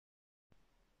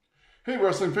Hey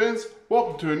wrestling fans,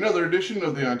 welcome to another edition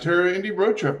of the Ontario Indy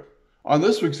Road Trip. On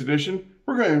this week's edition,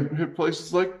 we're going to hit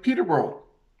places like Peterborough,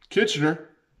 Kitchener,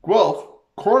 Guelph,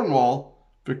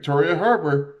 Cornwall, Victoria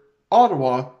Harbour,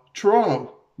 Ottawa,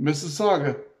 Toronto,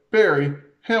 Mississauga, Barrie,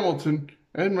 Hamilton,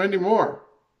 and many more.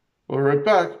 We'll be right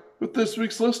back with this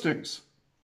week's listings.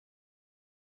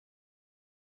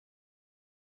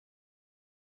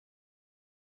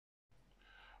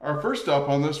 Our first stop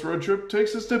on this road trip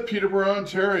takes us to Peterborough,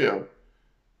 Ontario.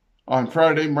 On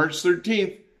Friday, March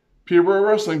 13th, Peterborough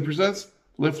Wrestling presents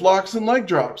Lift Locks and Leg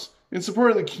Drops in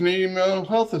support of the Canadian Mental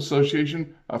Health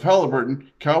Association of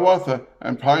Haliburton, Kawatha,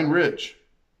 and Pine Ridge.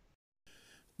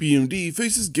 BMD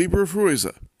faces Gabriel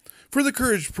Proeza. For the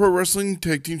Courage Pro Wrestling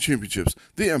Tag Team Championships,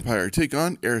 the Empire take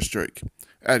on Airstrike.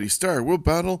 Addie Starr will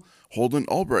battle Holden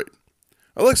Albright.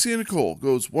 Alexia Nicole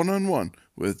goes one-on-one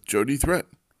with Jody Threat.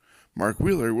 Mark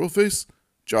Wheeler will face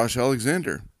Josh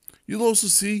Alexander. You'll also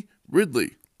see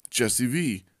Ridley, Jesse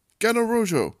V, Gato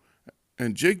Rojo,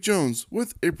 and Jake Jones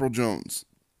with April Jones.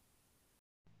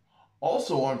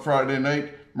 Also on Friday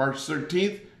night, March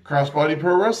 13th, Crossbody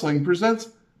Pro Wrestling presents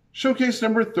Showcase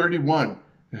number 31.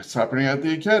 It's happening at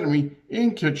the Academy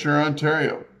in Kitchener,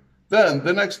 Ontario. Then,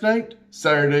 the next night,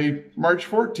 Saturday, March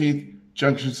 14th,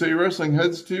 Junction City Wrestling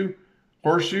heads to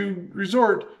Horseshoe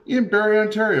Resort in Barrie,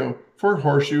 Ontario for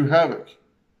Horseshoe Havoc.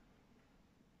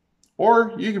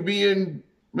 Or you could be in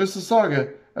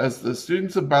Mississauga as the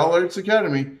students of Battle Arts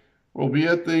Academy will be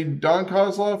at the Don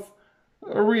Kozlov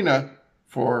Arena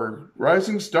for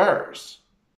Rising Stars.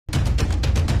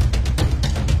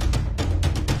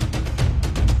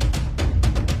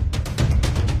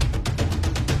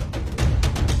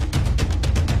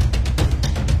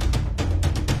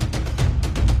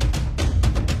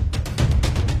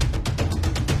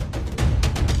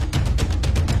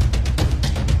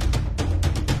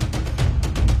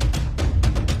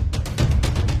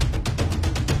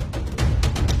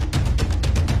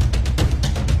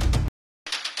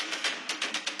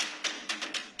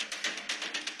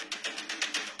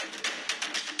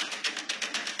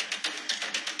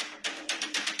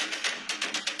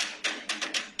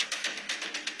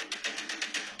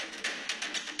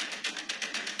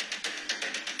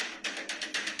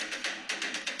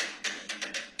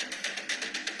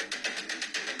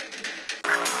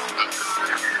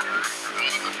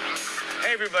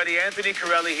 Hey everybody, Anthony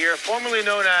Corelli here, formerly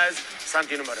known as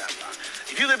Santino Marella.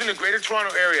 If you live in the Greater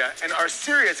Toronto Area and are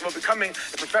serious about becoming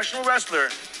a professional wrestler,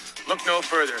 look no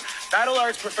further. Battle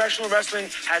Arts Professional Wrestling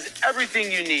has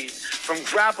everything you need, from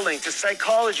grappling to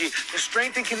psychology to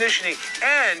strength and conditioning,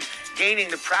 and gaining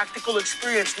the practical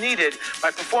experience needed by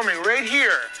performing right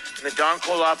here in the Don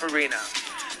Koloff Arena.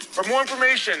 For more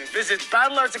information, visit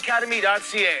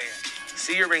battleartsacademy.ca.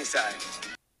 See you ringside.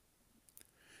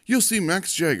 You'll see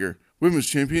Max Jagger, Women's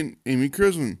Champion Amy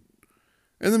Crisman.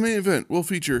 And the main event will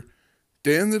feature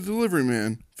Dan the Delivery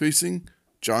Man facing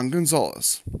John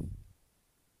Gonzalez.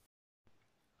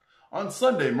 On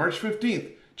Sunday, March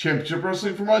 15th, Championship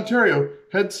Wrestling from Ontario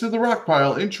heads to the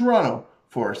Rockpile in Toronto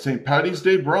for St. Paddy's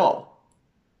Day Brawl.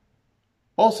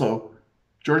 Also,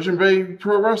 Georgian Bay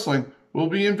Pro Wrestling will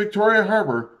be in Victoria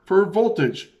Harbour for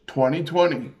Voltage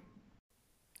 2020.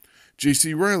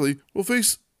 JC Riley will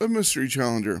face a mystery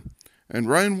challenger, and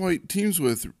Ryan White teams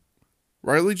with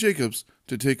Riley Jacobs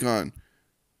to take on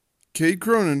Cade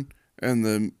Cronin and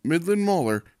the Midland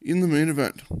Mauler in the main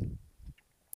event.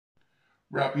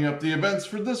 Wrapping up the events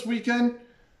for this weekend,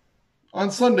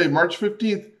 on Sunday, March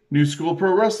 15th, New School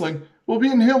Pro Wrestling will be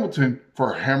in Hamilton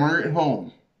for Hammer It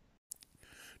Home.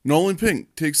 Nolan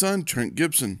Pink takes on Trent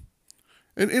Gibson.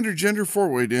 An intergender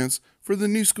four-way dance for the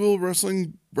New School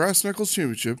Wrestling Brass Knuckles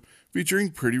Championship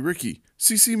featuring Pretty Ricky,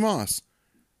 CC Moss,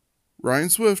 Ryan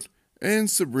Swift, and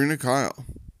Sabrina Kyle.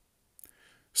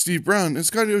 Steve Brown and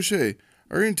Scotty O'Shea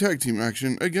are in tag team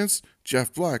action against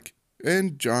Jeff Black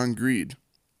and John Greed.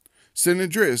 San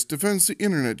Andreas defends the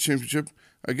Internet Championship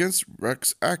against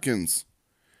Rex Atkins.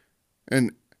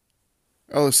 And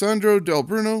Alessandro Del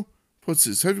Bruno puts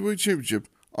his heavyweight championship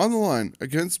on the line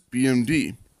against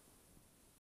BMD.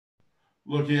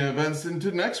 Looking at events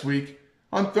into next week,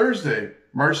 on Thursday,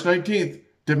 March 19th,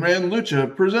 Demand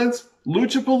Lucha presents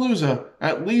Lucha Palooza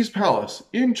at Lee's Palace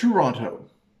in Toronto.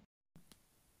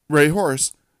 Ray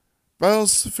Horse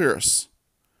battles Sephiroth.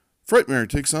 Frightmare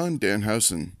takes on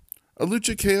Danhausen. A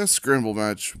Lucha Chaos Scramble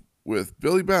match with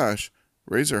Billy Bash,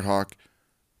 Razorhawk,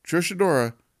 Trish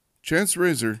Adora, Chance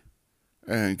Razor,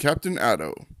 and Captain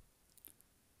Addo.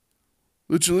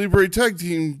 Lucha Libre Tag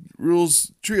Team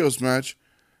Rules Trios match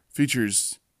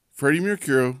features Freddie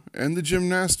Mercurio and the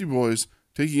Gymnasty Boys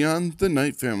taking on the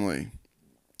Knight Family.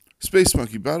 Space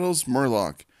Monkey battles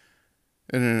Murloc,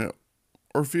 and an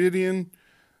Orphidian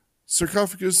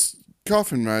sarcophagus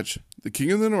coffin match, the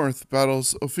King of the North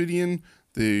battles Ophidian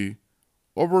the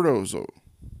Oberoso.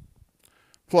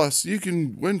 Plus, you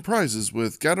can win prizes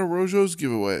with Gato Rojo's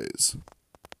giveaways.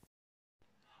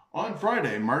 On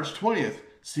Friday, March 20th,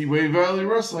 Seaway Valley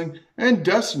Wrestling and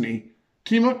Destiny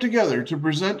team up together to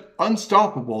present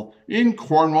Unstoppable in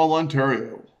Cornwall,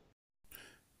 Ontario.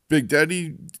 Big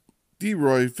Daddy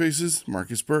D-Roy faces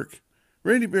Marcus Burke.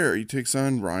 Randy Barrie takes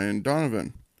on Ryan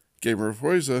Donovan. Gamer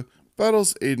Fueza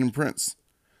battles Aiden Prince.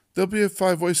 There'll be a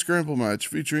 5-way scramble match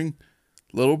featuring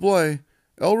Little Blay,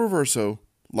 El Reverso,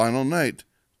 Lionel Knight,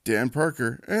 Dan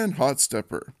Parker, and Hot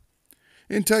Stepper.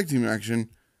 In tag team action,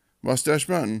 Mustache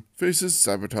Mountain faces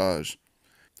Sabotage.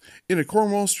 In a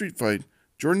Cornwall street fight,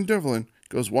 Jordan Devlin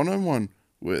goes one-on-one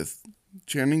with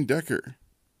Channing Decker.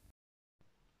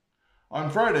 On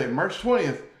Friday, March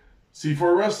 20th,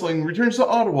 C4 Wrestling returns to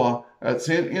Ottawa at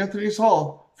St. Anthony's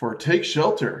Hall for Take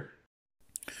Shelter.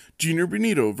 Junior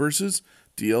Benito versus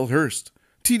DL Hurst.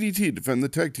 TDT defend the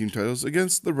tag team titles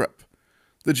against the Rep.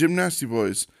 The Gymnasty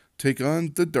Boys take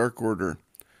on the Dark Order.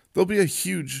 There'll be a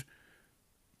huge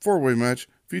 4-way match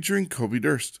featuring Kobe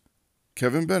Durst,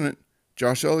 Kevin Bennett,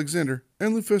 Josh Alexander,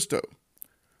 and Lufisto.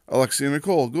 Alexia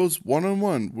Nicole goes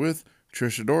one-on-one with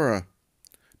Trish Adora.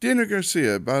 Dana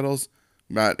Garcia battles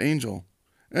Matt Angel.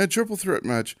 And a triple threat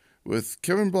match with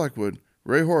Kevin Blackwood,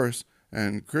 Ray Horace,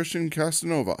 and Christian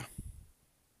Casanova.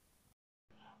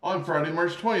 On Friday,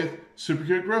 March 20th,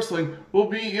 Superkick Wrestling will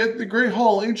be at the Great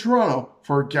Hall in Toronto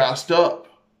for Gassed Up.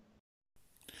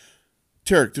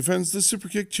 Tarek defends the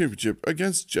Superkick Championship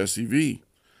against Jesse V.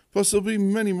 Plus, there'll be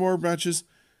many more matches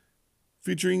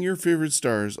featuring your favorite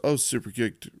stars of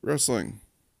Superkick Wrestling.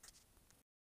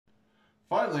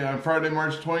 Finally, on Friday,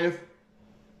 March 20th,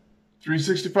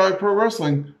 365 Pro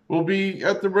Wrestling will be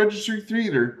at the Registry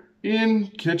Theatre in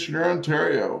Kitchener,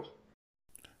 Ontario.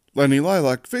 Lenny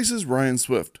Lilac faces Ryan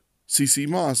Swift. CC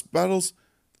Moss battles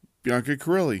Bianca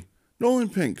Corelli. Nolan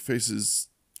Pink faces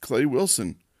Clay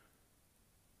Wilson.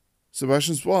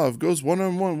 Sebastian Suave goes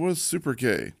one-on-one with Super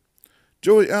K.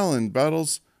 Joey Allen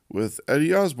battles with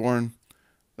Eddie Osborne.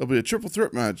 There'll be a triple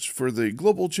threat match for the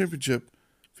Global Championship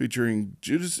featuring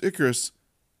Judas Icarus,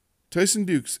 Tyson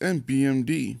Dukes, and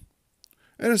BMD.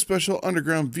 And a special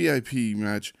underground VIP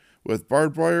match with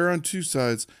barbed wire on 2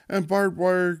 sides and barbed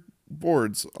wire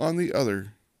boards on the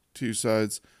other 2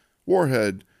 sides.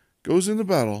 Warhead goes into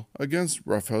battle against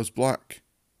Roughhouse Black.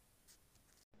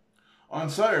 On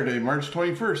Saturday, March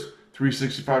 21st,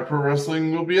 365 Pro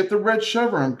Wrestling will be at the Red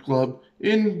Chevron Club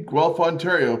in Guelph,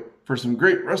 Ontario for some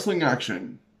great wrestling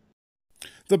action.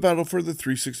 The battle for the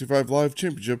 365 Live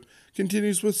Championship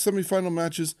continues with semifinal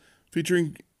matches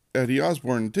featuring Eddie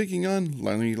Osborne taking on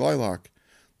Lenny Lilac.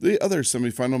 The other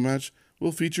semifinal match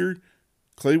will feature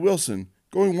Clay Wilson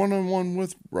going one-on-one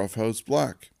with Roughhouse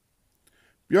Black.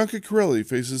 Bianca Corelli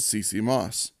faces CC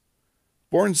Moss.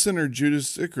 Born Sinner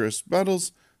Judas Icarus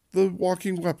battles the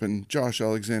Walking Weapon Josh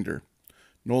Alexander.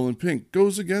 Nolan Pink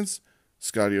goes against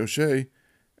Scotty O'Shea,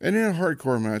 and in a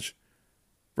hardcore match,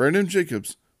 Brandon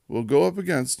Jacobs will go up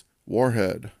against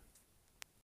Warhead.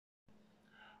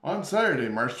 On Saturday,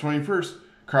 March 21st,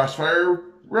 Crossfire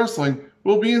Wrestling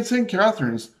will be in St.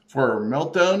 Catharines for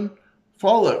Meltdown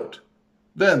Fallout.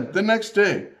 Then, the next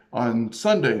day, on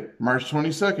Sunday, March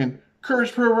 22nd,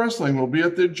 Courage Pro Wrestling will be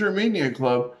at the Germania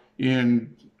Club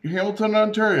in Hamilton,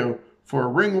 Ontario for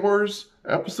Ring Wars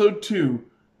Episode 2,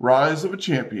 Rise of a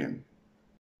Champion.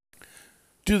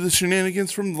 Due to the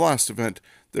shenanigans from the last event,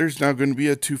 there's now going to be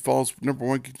a 2 Falls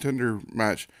 #1 contender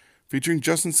match featuring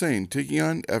Justin Sane taking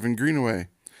on Evan Greenaway,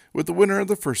 with the winner of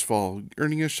the first fall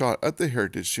earning a shot at the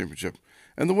Heritage Championship,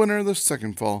 and the winner of the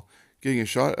second fall getting a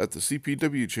shot at the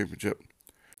CPW Championship.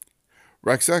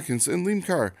 Rex Atkins and Liam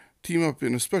Carr team up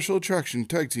in a special attraction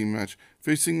tag team match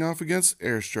facing off against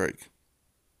Airstrike.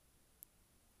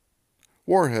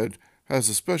 Warhead has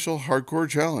a special hardcore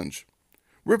challenge.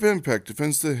 Rip Impact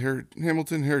defends the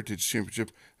Hamilton Heritage Championship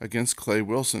against Clay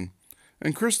Wilson,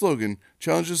 and Chris Logan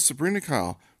challenges Sabrina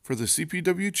Kyle for the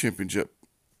CPW Championship.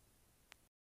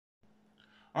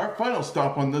 Our final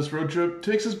stop on this road trip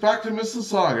takes us back to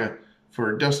Mississauga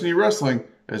for Destiny Wrestling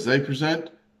as they present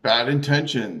Bad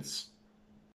Intentions.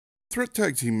 Threat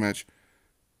tag team match.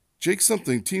 Jake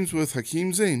Something teams with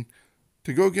Hakeem Zane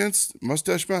to go against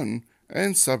Mustache Mountain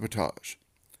and Sabotage.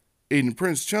 Aiden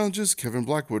Prince challenges Kevin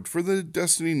Blackwood for the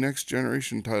Destiny Next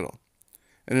Generation title.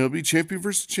 And it'll be champion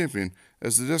versus champion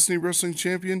as the Destiny Wrestling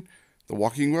Champion, the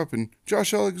Walking Weapon,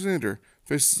 Josh Alexander,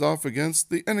 faces off against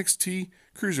the NXT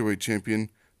Cruiserweight Champion,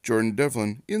 Jordan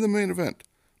Devlin, in the main event.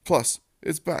 Plus,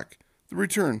 it's back, the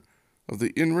return of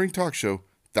the in-ring talk show,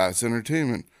 That's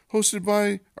Entertainment, hosted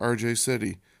by RJ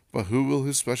Setti, but who will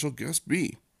his special guest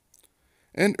be?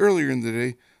 And earlier in the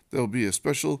day, there will be a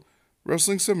special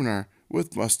wrestling seminar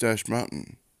with Mustache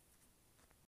Mountain.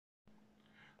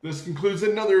 This concludes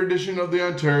another edition of the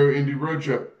Ontario Indy Road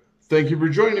Trip. Thank you for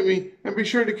joining me, and be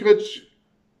sure to catch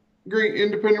great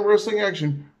independent wrestling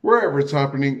action wherever it's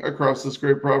happening across this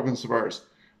great province of ours.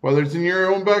 Whether it's in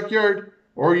your own backyard,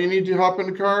 or you need to hop in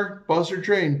a car, bus, or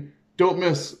train, don't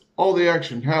miss all the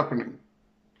action happening.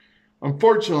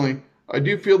 Unfortunately, I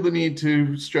do feel the need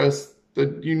to stress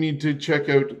that you need to check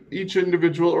out each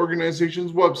individual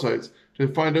organization's websites to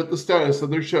find out the status of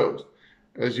their shows.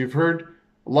 As you've heard,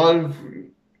 a lot of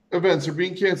events are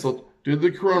being canceled due to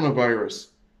the coronavirus.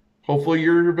 Hopefully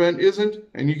your event isn't,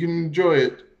 and you can enjoy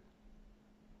it.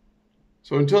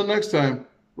 So until next time,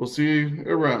 we'll see you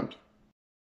around.